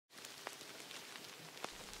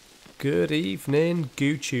Good evening,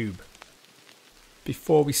 GooTube.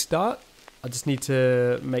 Before we start, I just need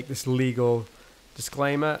to make this legal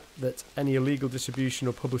disclaimer that any illegal distribution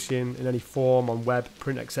or publishing in any form on web,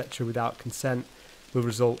 print, etc. without consent will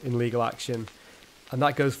result in legal action. And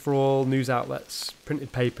that goes for all news outlets,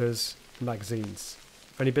 printed papers, and magazines.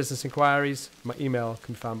 For any business inquiries, my email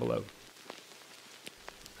can be found below.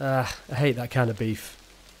 I hate that kind of beef.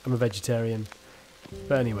 I'm a vegetarian.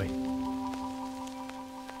 But anyway.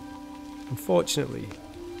 Unfortunately,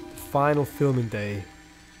 the final filming day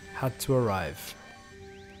had to arrive.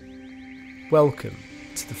 Welcome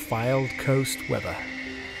to the Filed Coast weather.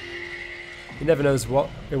 He never knows what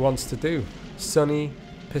he wants to do. Sunny,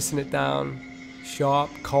 pissing it down, sharp,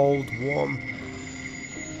 cold, warm.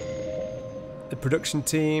 The production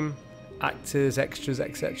team, actors, extras,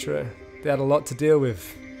 etc. They had a lot to deal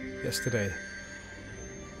with yesterday.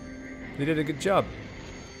 They did a good job.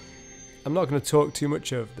 I'm not going to talk too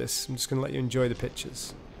much over this, I'm just going to let you enjoy the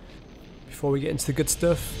pictures. Before we get into the good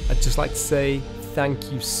stuff, I'd just like to say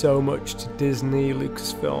thank you so much to Disney,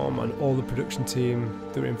 Lucasfilm and all the production team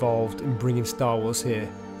that were involved in bringing Star Wars here.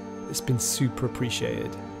 It's been super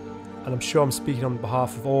appreciated. And I'm sure I'm speaking on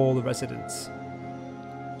behalf of all the residents.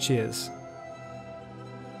 Cheers.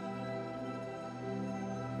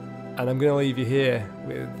 And I'm going to leave you here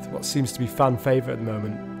with what seems to be fan favourite at the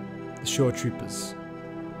moment, the Shore Troopers.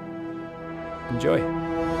 Enjoy.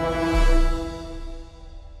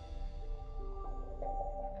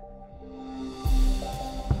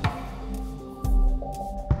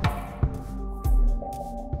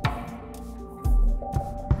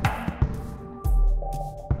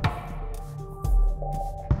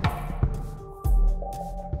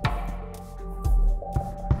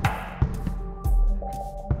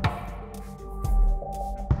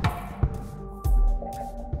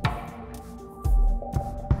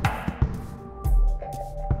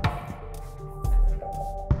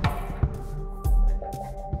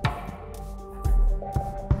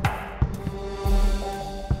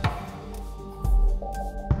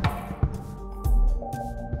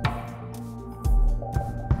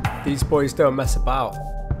 These boys don't mess about.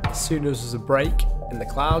 As soon as there was a break in the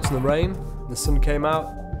clouds and the rain and the sun came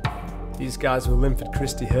out, these guys were Linford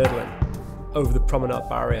Christie hurdling over the promenade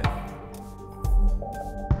barrier.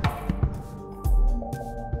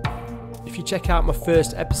 If you check out my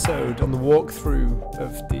first episode on the walkthrough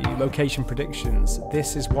of the location predictions,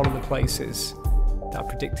 this is one of the places that I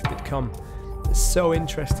predicted would come. I'm so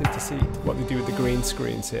interested to see what they do with the green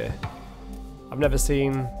screens here. I've never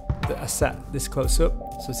seen a set this close up,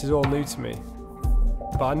 so this is all new to me.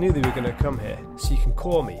 But I knew they were going to come here, so you can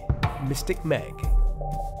call me Mystic Meg.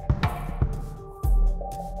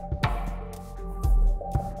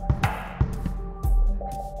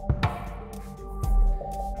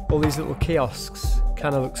 All these little kiosks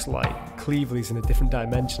kind of looks like Cleveleys in a different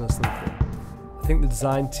dimension or something. I think the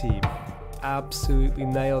design team absolutely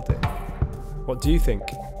nailed it. What do you think?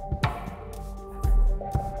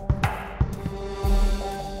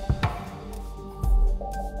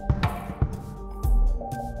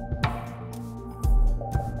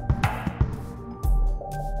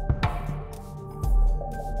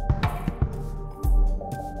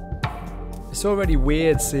 It's already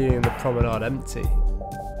weird seeing the promenade empty.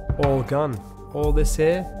 All gone. All this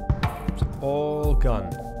here, it's all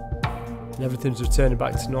gone. And everything's returning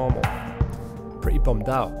back to normal. Pretty bummed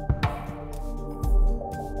out.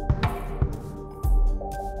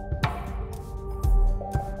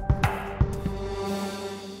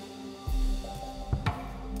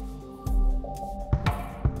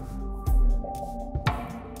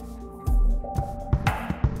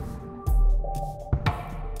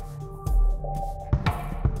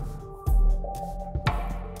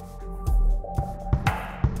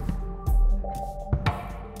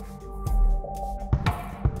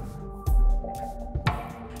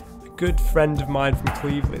 A good friend of mine from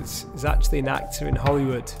Cleveleys is actually an actor in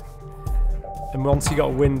Hollywood, and once he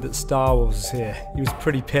got wind that Star Wars was here, he was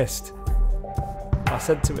pretty pissed. I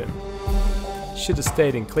said to him, "Should have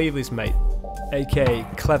stayed in Cleveleys, mate, aka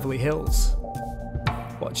Cleverly Hills.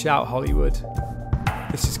 Watch out, Hollywood.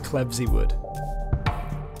 This is Clevesy Wood."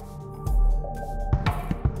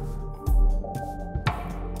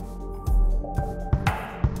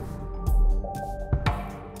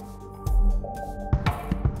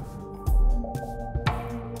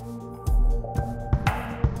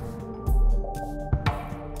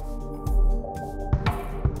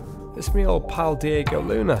 It's me old pal Diego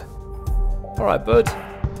Luna. Alright bud,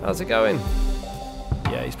 how's it going?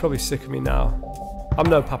 Yeah, he's probably sick of me now. I'm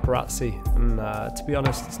no paparazzi, and to be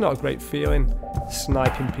honest, it's not a great feeling,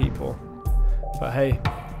 sniping people. But hey,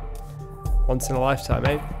 once in a lifetime,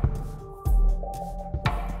 eh?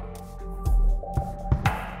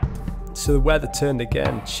 So the weather turned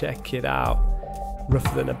again, check it out.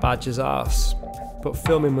 Rougher than a badger's arse. But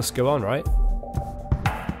filming must go on, right?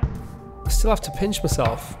 I still have to pinch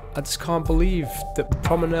myself. I just can't believe that the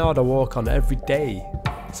promenade I walk on every day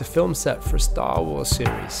is a film set for a Star Wars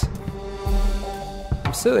series.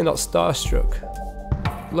 I'm certainly not starstruck.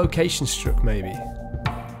 Location struck, maybe.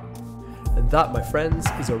 And that, my friends,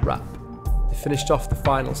 is a wrap. They finished off the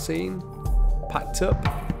final scene, packed up,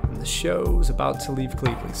 and the show's about to leave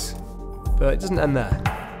Cleveleys. But it doesn't end there,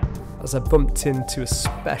 as I bumped into a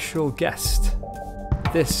special guest.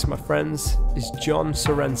 This, my friends, is John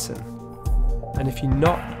Sorensen. And if you're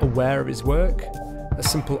not aware of his work, a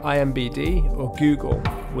simple IMBD or Google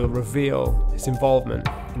will reveal his involvement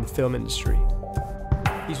in the film industry.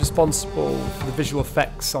 He's responsible for the visual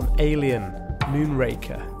effects on Alien,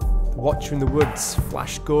 Moonraker, The Watcher in the Woods,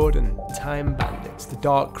 Flash Gordon, Time Bandits, The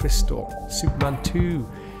Dark Crystal, Superman 2,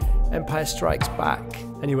 Empire Strikes Back.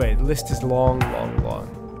 Anyway, the list is long, long,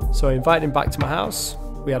 long. So I invited him back to my house,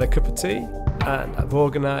 we had a cup of tea, and I've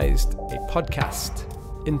organised a podcast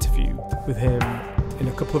interview with him in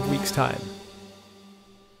a couple of weeks' time.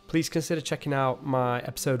 Please consider checking out my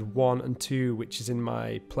episode 1 and 2, which is in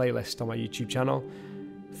my playlist on my YouTube channel,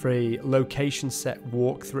 for a location set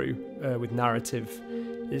walkthrough with narrative.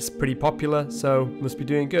 It's pretty popular, so must be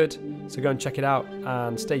doing good. So go and check it out,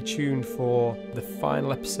 and stay tuned for the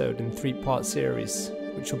final episode in the 3-part series,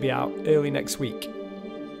 which will be out early next week.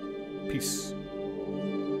 Peace.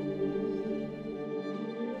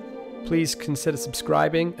 Please consider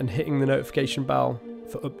subscribing and hitting the notification bell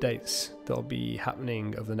for updates that'll be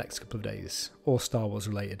happening over the next couple of days, all Star Wars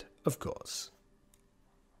related, of course.